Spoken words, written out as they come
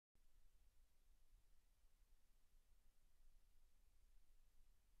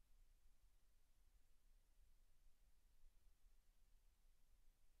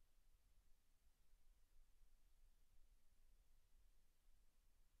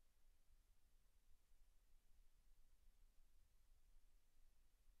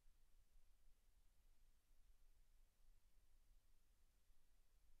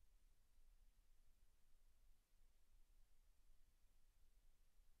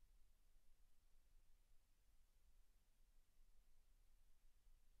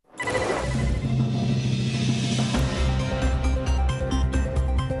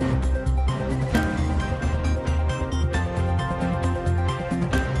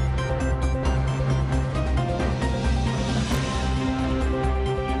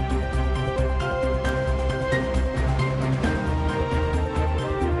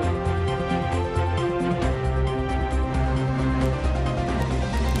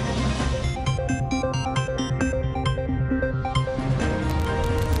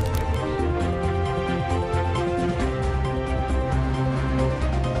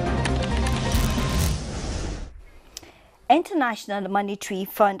International Monetary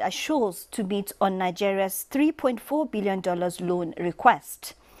Fund assures to meet on Nigeria's $3.4 billion loan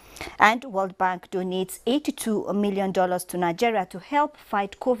request. And World Bank donates $82 million to Nigeria to help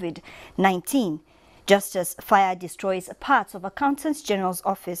fight COVID-19. Just as fire destroys parts of Accountant General's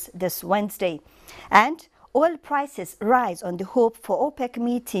office this Wednesday. And oil prices rise on the hope for OPEC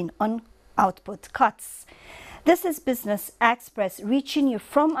meeting on output cuts. This is Business Express reaching you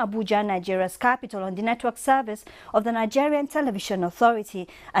from Abuja, Nigeria's capital, on the network service of the Nigerian Television Authority.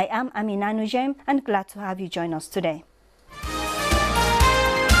 I am Amina Nujem and glad to have you join us today.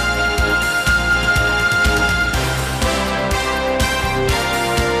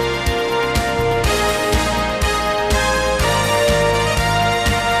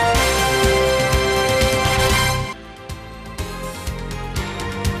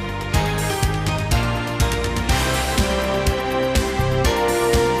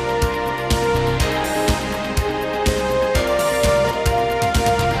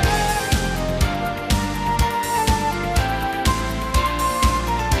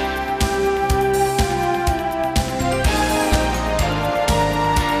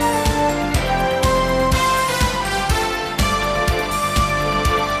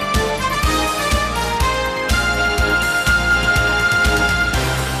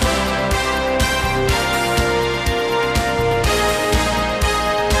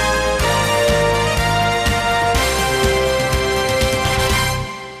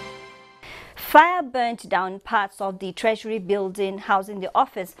 Fire burnt down parts of the Treasury building housing the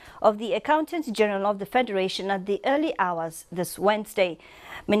office of the Accountant General of the Federation at the early hours this Wednesday.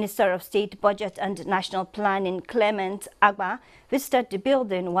 Minister of State Budget and National Planning Clement Agba visited the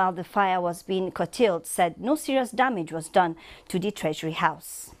building while the fire was being curtailed, said no serious damage was done to the Treasury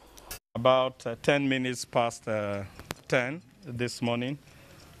House. About 10 minutes past 10 this morning,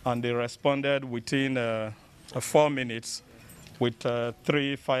 and they responded within 4 minutes with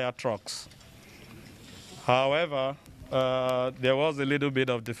 3 fire trucks. However, there was a little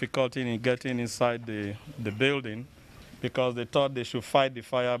bit of difficulty in getting inside the building because they thought they should fight the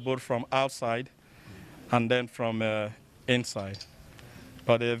fire both from outside and then from inside.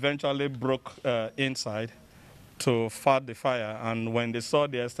 But they eventually broke inside to fight the fire, and when they saw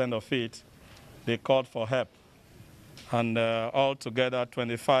the extent of it, they called for help. And altogether,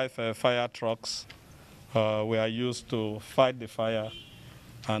 25 fire trucks were used to fight the fire.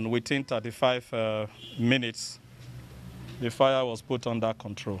 And within 35 minutes, the fire was put under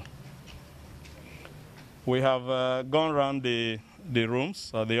control. We have gone around the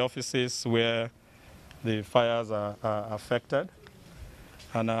rooms, the offices where the fires are affected.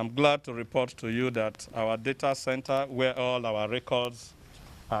 And I'm glad to report to you that our data center, where all our records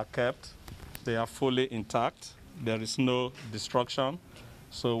are kept, they are fully intact. There is no destruction,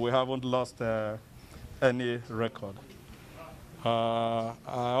 so we haven't lost any record. I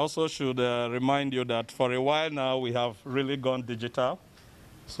also should remind you that for a while now we have really gone digital.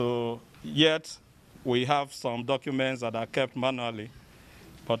 So yet we have some documents that are kept manually,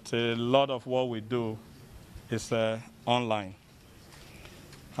 but a lot of what we do is online.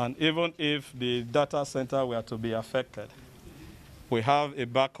 And even if the data center were to be affected, we have a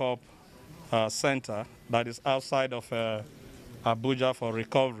backup center that is outside of Abuja for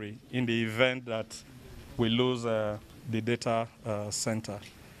recovery in the event that we lose the data center.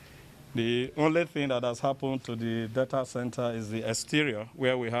 The only thing that has happened to the data center is the exterior,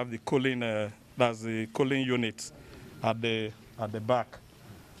 where we have the cooling, that's the cooling unit at the back,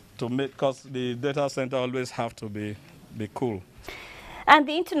 to make, because the data center always have to be cool. And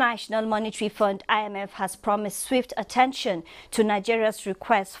the International Monetary Fund, IMF, has promised swift attention to Nigeria's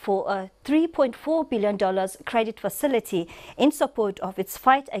request for a $3.4 billion credit facility in support of its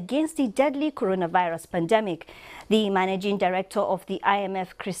fight against the deadly coronavirus pandemic. The managing director of the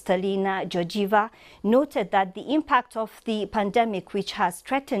IMF, Kristalina Georgieva, noted that the impact of the pandemic, which has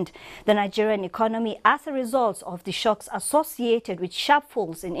threatened the Nigerian economy as a result of the shocks associated with sharp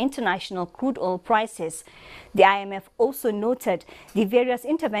falls in international crude oil prices. The IMF also noted the various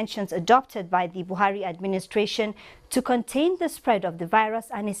interventions adopted by the Buhari administration to contain the spread of the virus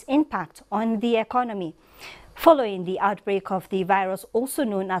and its impact on the economy. Following the outbreak of the virus, also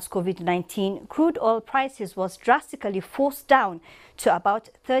known as COVID-19, crude oil prices was drastically forced down to about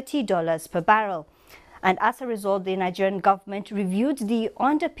 $30 per barrel. And as a result, the Nigerian government reviewed the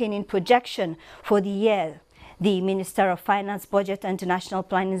underpinning projection for the year. The Minister of Finance, Budget and National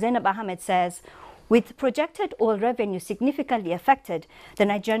Planning, Zainab Ahmed, says With projected oil revenue significantly affected, the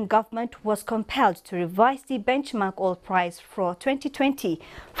Nigerian government was compelled to revise the benchmark oil price for 2020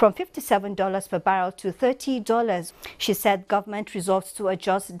 from $57 per barrel to $30. She said government resolved to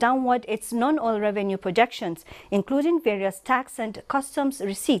adjust downward its non-oil revenue projections, including various tax and customs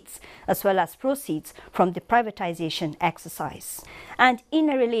receipts, as well as proceeds from the privatization exercise. And in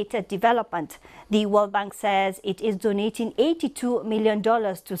a related development, the World Bank says it is donating $82 million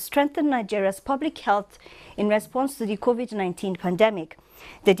to strengthen Nigeria's public health in response to the COVID-19 pandemic.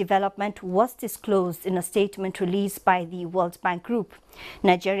 The development was disclosed in a statement released by the World Bank Group.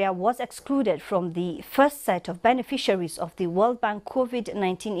 Nigeria was excluded from the first set of beneficiaries of the World Bank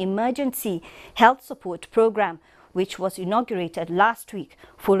COVID-19 Emergency Health Support Program, which was inaugurated last week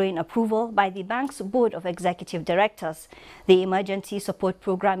following approval by the bank's Board of Executive Directors. The emergency support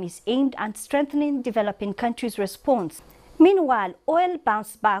program is aimed at strengthening developing countries' response. Meanwhile, oil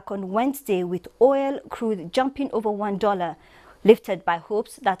bounced back on Wednesday with oil crude jumping over $1, lifted by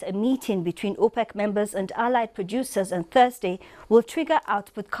hopes that a meeting between OPEC members and allied producers on Thursday will trigger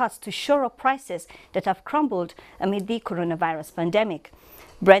output cuts to shore up prices that have crumbled amid the coronavirus pandemic.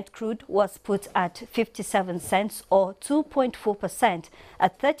 Brent crude was put at 57 cents or 2.4%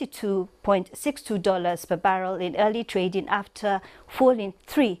 at $32.62 per barrel in early trading after falling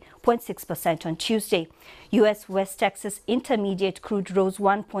 3.6% on Tuesday. U.S. West Texas Intermediate crude rose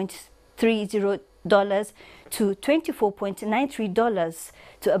 $1.30 to $24.93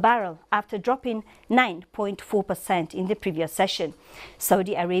 to a barrel after dropping 9.4% in the previous session.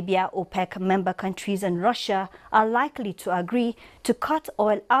 Saudi Arabia, OPEC member countries and Russia are likely to agree to cut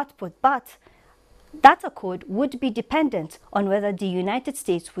oil output, but that accord would be dependent on whether the United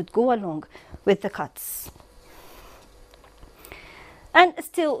States would go along with the cuts. And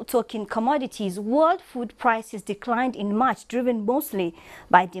still talking commodities, world food prices declined in March, driven mostly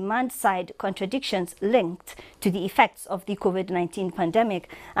by demand-side contradictions linked to the effects of the COVID-19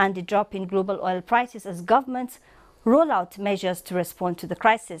 pandemic and the drop in global oil prices as governments roll out measures to respond to the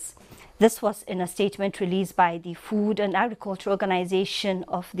crisis. This was in a statement released by the Food and Agriculture Organization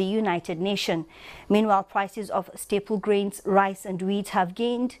of the United Nations. Meanwhile, prices of staple grains, rice and wheat have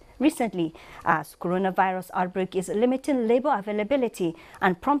gained recently as coronavirus outbreak is limiting labor availability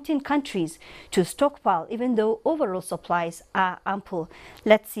and prompting countries to stockpile even though overall supplies are ample.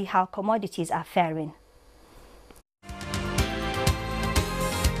 Let's see how commodities are faring.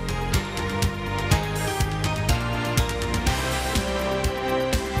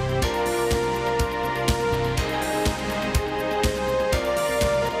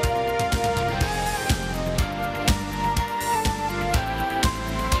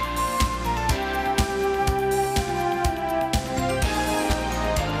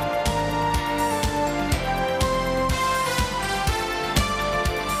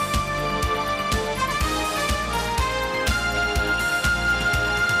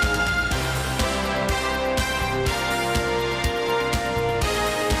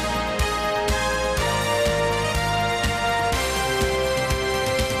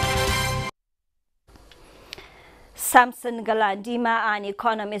 Samson Galadima, an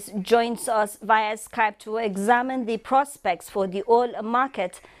economist, joins us via Skype to examine the prospects for the oil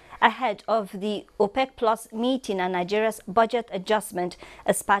market ahead of the OPEC Plus meeting and Nigeria's budget adjustment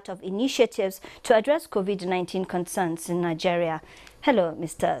as part of initiatives to address COVID-19 concerns in Nigeria. Hello,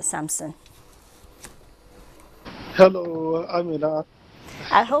 Mr. Samson. Hello, Amina.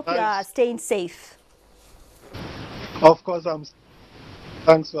 I hope you are staying safe. Of course,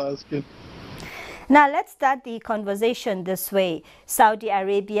 thanks for asking. Now, let's start the conversation this way. Saudi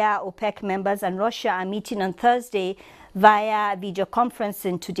Arabia, OPEC members and Russia are meeting on Thursday via video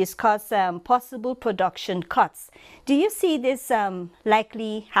conferencing to discuss possible production cuts. Do you see this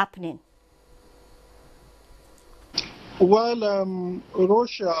likely happening? Well,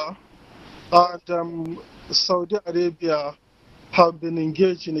 Russia and Saudi Arabia have been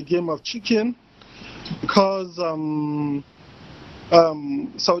engaged in a game of chicken because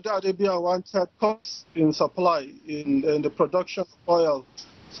Saudi Arabia wanted cuts in supply in the production of oil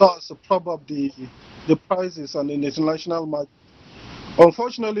so as to prop up the prices on the international market.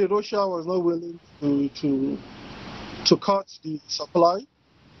 Unfortunately, Russia was not willing to cut the supply,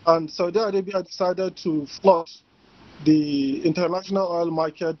 and Saudi Arabia decided to flood the international oil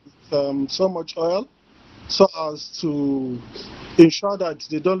market with so much oil so as to ensure that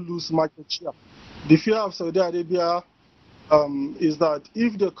they don't lose market share. The fear of Saudi Arabia is that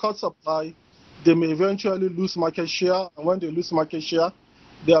if they cut supply, they may eventually lose market share, and when they lose market share,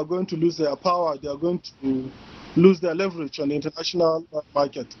 they are going to lose their power, they are going to lose their leverage on the international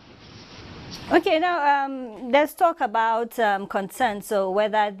market. Okay, now let's talk about concerns. So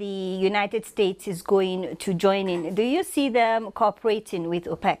whether the United States is going to join in. Do you see them cooperating with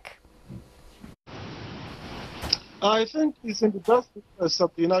OPEC? I think it's in the best interest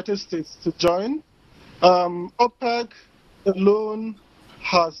of the United States to join. OPEC alone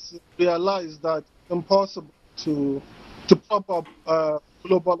has realized that it's impossible to prop up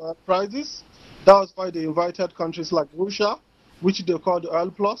global oil prices. That's why they invited countries like Russia, which they call the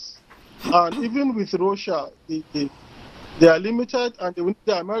oil plus. And even with Russia, they are limited and they need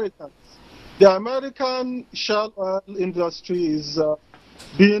the Americans. The American shale oil industry is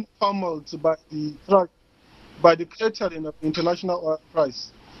being pummeled by the cratering of the international oil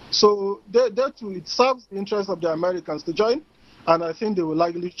price. So that too, it serves the interest of the Americans to join, and I think they will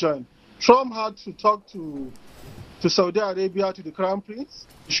likely join. Trump had to talk to Saudi Arabia, to the Crown Prince,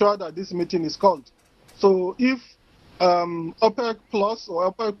 to ensure that this meeting is called. So if OPEC Plus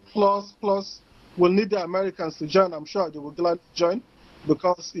or OPEC Plus will need the Americans to join, I'm sure they will gladly join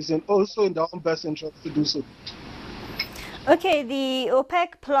because it's also in their own best interest to do so. Okay, the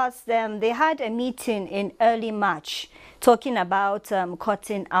OPEC Plus, they had a meeting in early March talking about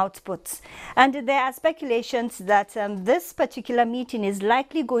cutting outputs. And there are speculations that this particular meeting is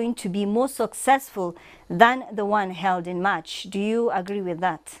likely going to be more successful than the one held in March. Do you agree with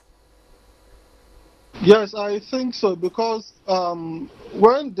that? Yes, I think so because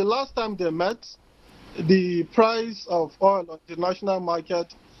when the last time they met, the price of oil on the national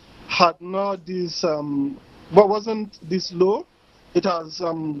market had not this, but wasn't this low. It has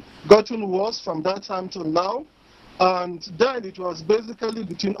gotten worse from that time to now. And then it was basically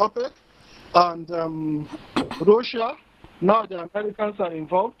between OPEC and Russia. Now the Americans are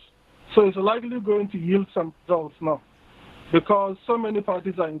involved. So it's likely going to yield some results now because so many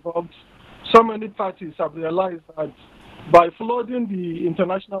parties are involved. So many parties have realized that by flooding the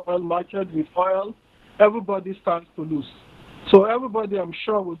international oil market with oil, everybody stands to lose. So everybody, I'm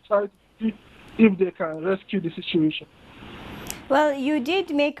sure, will try to see if they can rescue the situation. Well, you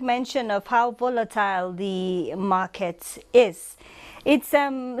did make mention of how volatile the market is. It's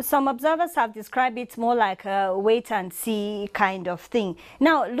some observers have described it more like a wait and see kind of thing.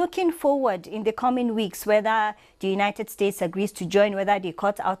 Now, looking forward in the coming weeks, whether the United States agrees to join, whether they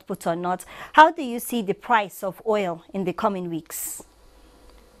cut output or not, how do you see the price of oil in the coming weeks?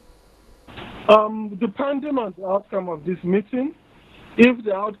 Depending on the outcome of this meeting, if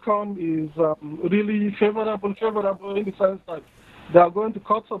the outcome is really favorable in the sense that they are going to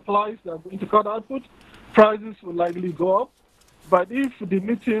cut supplies, they are going to cut output, prices will likely go up. But if the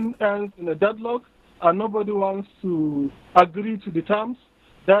meeting ends in a deadlock and nobody wants to agree to the terms,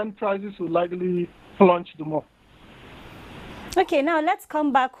 then prices will likely plunge the more. Okay, now let's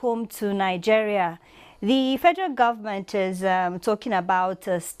come back home to Nigeria. The federal government is talking about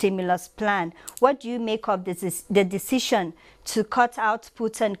a stimulus plan. What do you make of this, the decision to cut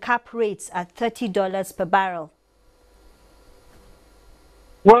output and cap rates at $30 per barrel?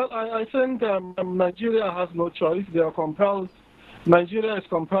 Well, I think Nigeria has no choice. They are compelled. Nigeria is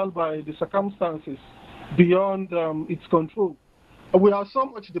compelled by the circumstances beyond its control. We are so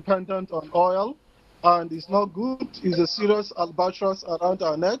much dependent on oil, and it's not good. It's a serious albatross around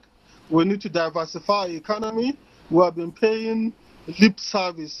our neck. We need to diversify our economy. We have been paying lip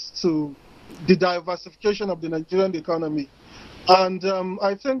service to the diversification of the Nigerian economy. And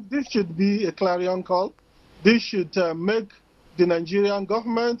I think this should be a clarion call. This should make the Nigerian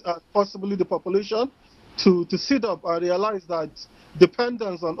government and possibly the population to sit up and realize that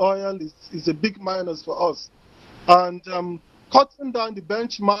dependence on oil is a big minus for us. And cutting down the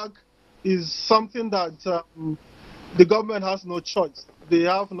benchmark is something that the government has no choice. They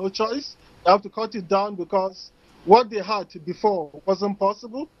have no choice. They have to cut it down because what they had before wasn't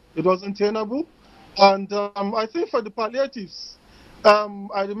possible. It wasn't tenable. And I think for the palliatives,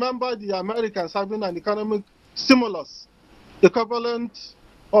 I remember the Americans having an economic stimulus equivalent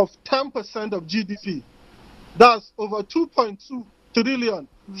of 10% of GDP. That's over 2.2 trillion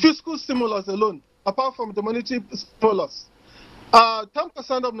fiscal stimulus alone, apart from the monetary stimulus.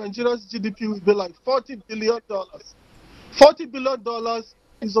 10% of Nigeria's GDP will be like $40 billion. $40 billion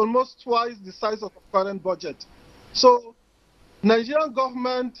is almost twice the size of the current budget. So Nigerian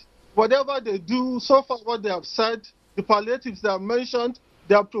government, whatever they do, so far what they have said, the palliatives they have mentioned,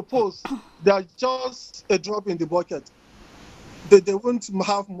 they have proposed, they are just a drop in the bucket. They won't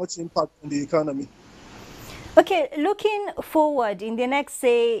have much impact on the economy. Okay, looking forward in the next,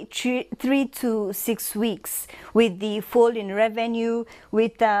 say, 3 to 6 weeks, with the fall in revenue,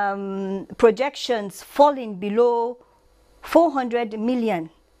 with projections falling below 400 million,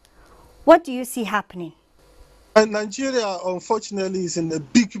 what do you see happening? And Nigeria, unfortunately, is in a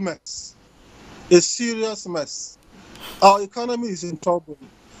big mess. a serious mess. Our economy is in trouble,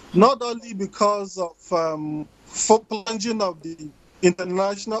 not only because of plunging of the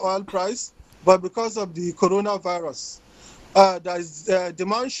international oil price, but because of the coronavirus. There is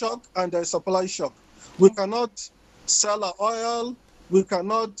demand shock and there is supply shock. We cannot sell our oil. We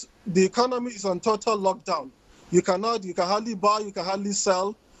cannot. The economy is on total lockdown. You can hardly buy. You can hardly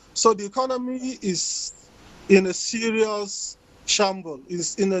sell. So the economy is in a serious shamble.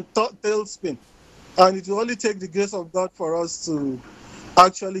 It's in a tailspin, and it will only take the grace of God for us to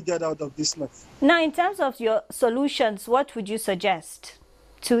actually get out of this mess. Now, in terms of your solutions, what would you suggest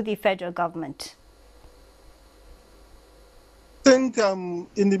to the federal government? I think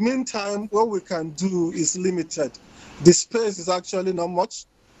in the meantime, what we can do is limited. The space is actually not much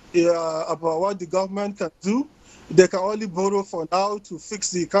about what the government can do. They can only borrow for now to fix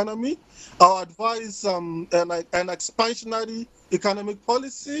the economy. Our advice an expansionary economic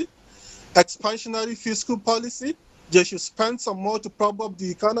policy, expansionary fiscal policy. They should spend some more to prop up the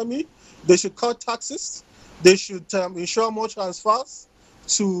economy. They should cut taxes. They should ensure more transfers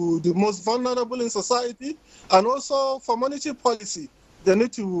to the most vulnerable in society. And also for monetary policy, they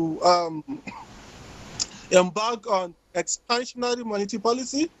need to embark on expansionary monetary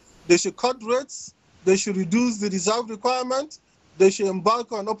policy. They should cut rates. They should reduce the reserve requirement. They should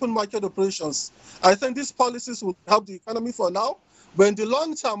embark on open market operations. I think these policies will help the economy for now. But in the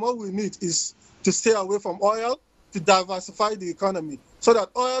long term, what we need is to stay away from oil, to diversify the economy, so that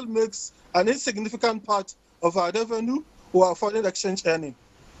oil makes an insignificant part of our revenue or our foreign exchange earning.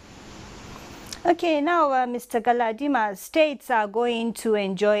 Okay, now, Mr. Galadima, states are going to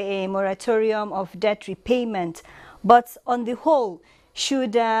enjoy a moratorium of debt repayment, but on the whole,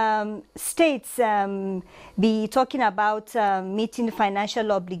 should states be talking about meeting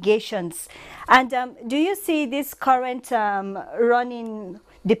financial obligations? And do you see this current running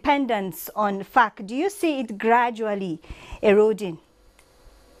dependence on FAC, do you see it gradually eroding?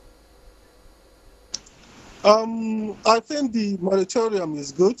 I think the moratorium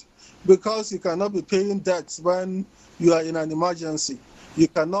is good because you cannot be paying debts when you are in an emergency. You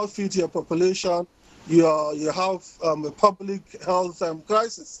cannot feed your population. You have a public health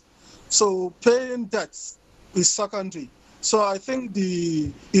crisis. So paying debts is secondary. So I think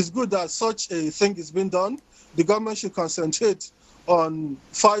it's good that such a thing is being done. The government should concentrate on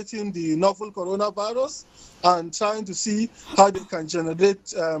fighting the novel coronavirus and trying to see how they can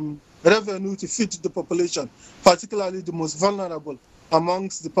generate revenue to feed the population, particularly the most vulnerable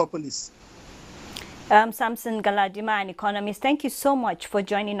amongst the populace. Samson Galadima, an economist, thank you so much for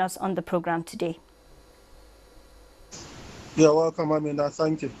joining us on the program today. You're welcome, Amina.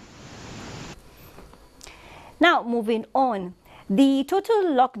 Thank you. Now, moving on. The total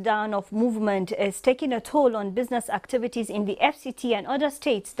lockdown of movement is taking a toll on business activities in the FCT and other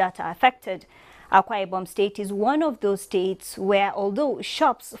states that are affected. Akwa Ibom State is one of those states where, although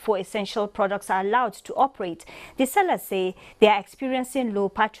shops for essential products are allowed to operate, the sellers say they are experiencing low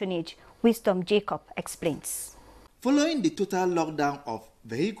patronage. Wisdom Jacob explains. Following the total lockdown of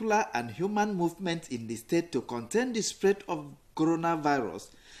vehicular and human movement in the state to contain the spread of coronavirus,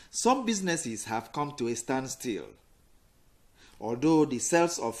 some businesses have come to a standstill. Although the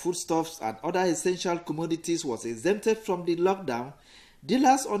sales of foodstuffs and other essential commodities was exempted from the lockdown,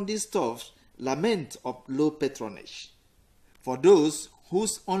 dealers on these stuffs lament of low patronage. For those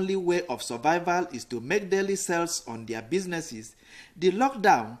whose only way of survival is to make daily sales on their businesses, the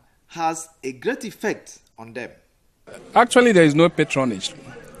lockdown has a great effect on them. Actually, there is no patronage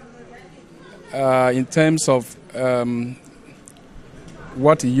in terms of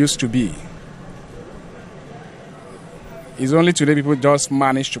what it used to be. It's only today people just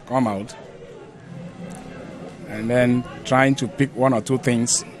manage to come out and then trying to pick one or two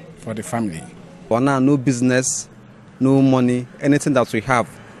things for the family. For now, no business, no money, anything that we have,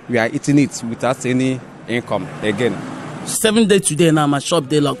 we are eating it without any income again. 7 days today now, my shop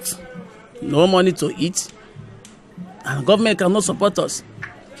they locked. No money to eat, and government cannot support us.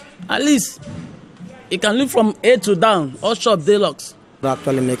 At least it can live from A to down. All shop they locked. We're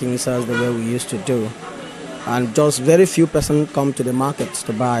actually making sales the way we used to do. And just very few persons come to the markets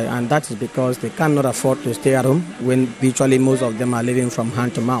to buy, and that is because they cannot afford to stay at home when virtually most of them are living from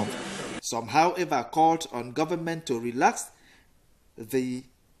hand to mouth. Some, however, called on government to relax the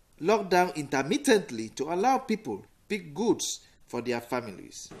lockdown intermittently to allow people pick goods for their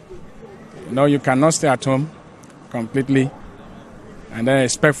families. No, you cannot stay at home completely and then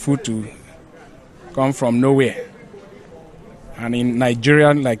expect food to come from nowhere. And in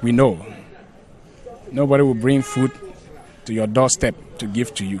Nigeria, like we know, nobody will bring food to your doorstep to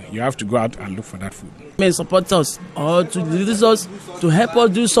give to you. You have to go out and look for that food. May support us or to release us to help us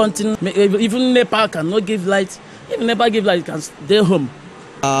do something. Even NEPA cannot give light. If NEPA give light, can stay home.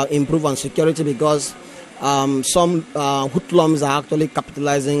 Improve on security because some hoodlums are actually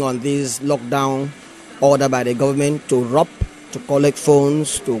capitalizing on this lockdown order by the government to rob, to collect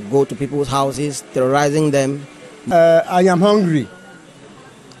phones, to go to people's houses, terrorizing them. I am hungry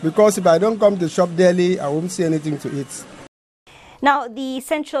because if I don't come to shop daily, I won't see anything to eat. Now, the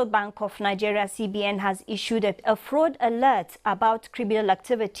Central Bank of Nigeria, CBN, has issued a fraud alert about criminal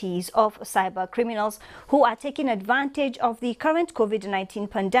activities of cyber criminals who are taking advantage of the current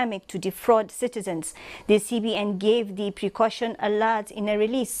COVID-19 pandemic to defraud citizens. The CBN gave the precaution alert in a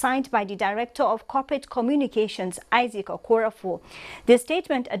release signed by the Director of Corporate Communications, Isaac Okorafor. The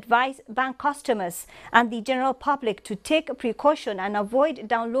statement advised bank customers and the general public to take precaution and avoid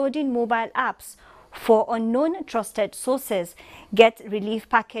downloading mobile apps for unknown trusted sources, get relief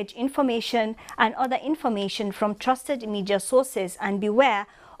package information and other information from trusted media sources, and beware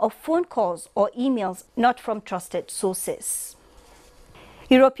of phone calls or emails not from trusted sources.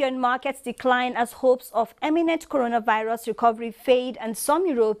 European markets decline as hopes of imminent coronavirus recovery fade, and some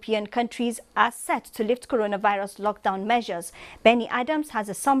European countries are set to lift coronavirus lockdown measures. Benny Adams has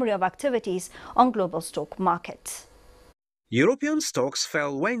a summary of activities on global stock market. European stocks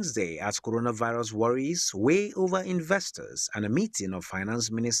fell Wednesday as coronavirus worries weigh over investors, and a meeting of finance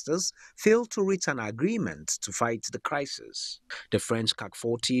ministers failed to reach an agreement to fight the crisis. The French CAC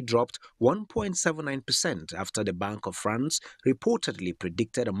 40 dropped 1.79% after the Bank of France reportedly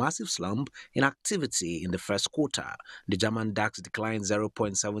predicted a massive slump in activity in the first quarter. The German DAX declined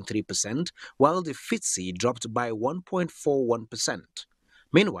 0.73%, while the FTSE dropped by 1.41%.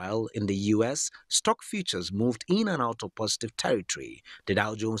 Meanwhile, in the U.S., stock futures moved in and out of positive territory. The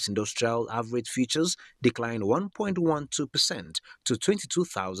Dow Jones Industrial Average Futures declined 1.12% to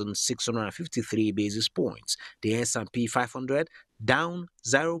 22,653 basis points. The S&P 500 down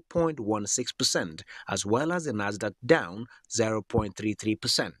 0.16%, as well as the Nasdaq down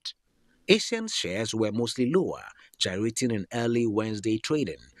 0.33%. Asian shares were mostly lower, gyrating in early Wednesday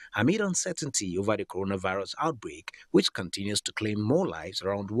trading amid uncertainty over the coronavirus outbreak, which continues to claim more lives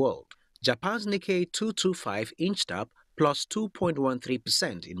around the world. Japan's Nikkei 225 inched up plus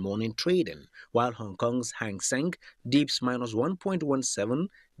 2.13% in morning trading, while Hong Kong's Hang Seng dips minus 1.17%,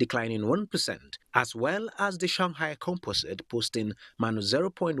 declining 1%, as well as the Shanghai Composite posting minus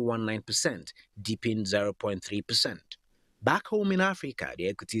 0.19%, dipping 0.3%. Back home in Africa, the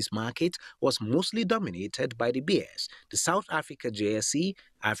equities market was mostly dominated by the bears. The South Africa JSE,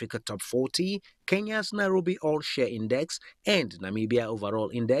 Africa Top 40, Kenya's Nairobi All Share Index, and Namibia Overall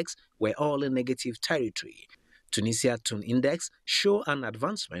Index were all in negative territory. Tunisia Tun Index show an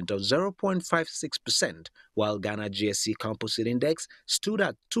advancement of 0.56%, while Ghana GSE Composite Index stood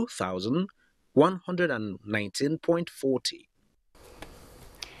at 2,119.40.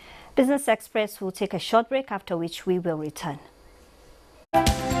 Business Express will take a short break, after which we will return.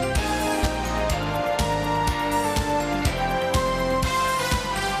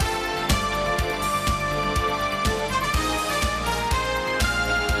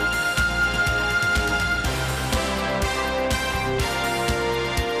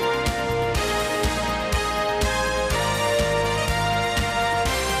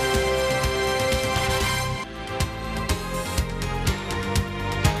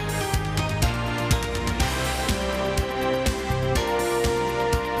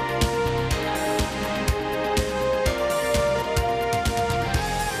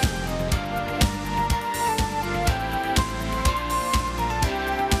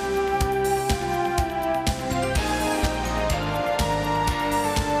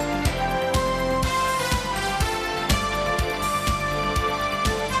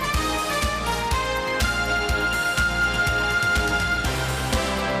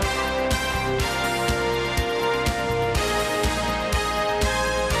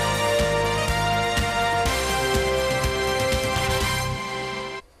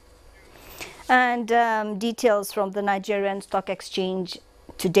 And details from the Nigerian Stock Exchange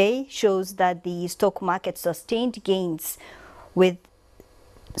today shows that the stock market sustained a gain of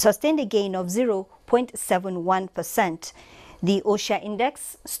 0.71%. The OSHA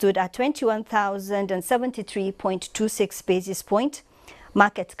index stood at 21,073.26 basis points.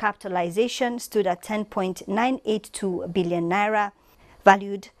 Market capitalization stood at 10.982 billion naira,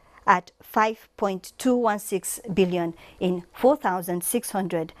 valued at 5.216 billion in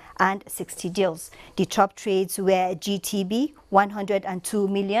 4,660 deals. The top trades were GTB 102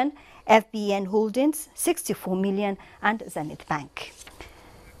 million, FBN Holdings 64 million, and Zenith Bank.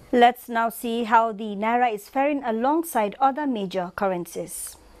 Let's now see how the Naira is faring alongside other major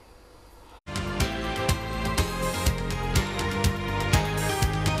currencies.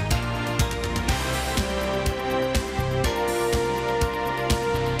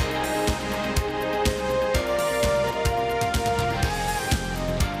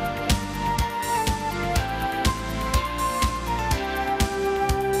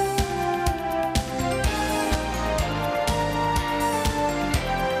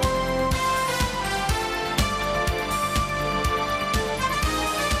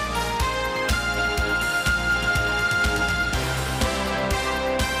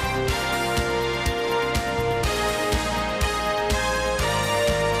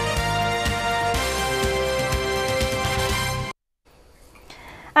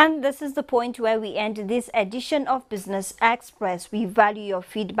 And this is the point where we end this edition of Business Express. We value your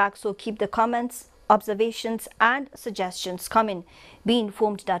feedback, so keep the comments, observations and suggestions coming. Be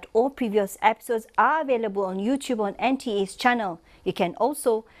informed that all previous episodes are available on YouTube on NTA's channel. You can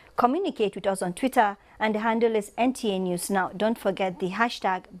also communicate with us on Twitter, and the handle is NTA News Now. Don't forget the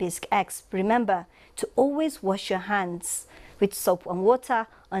hashtag BizX. Remember to always wash your hands with soap and water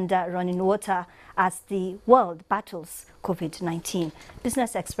under running water as the world battles COVID-19.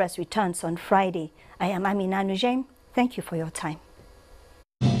 Business Express returns on Friday. I am Amina Nujaim. Thank you for your time.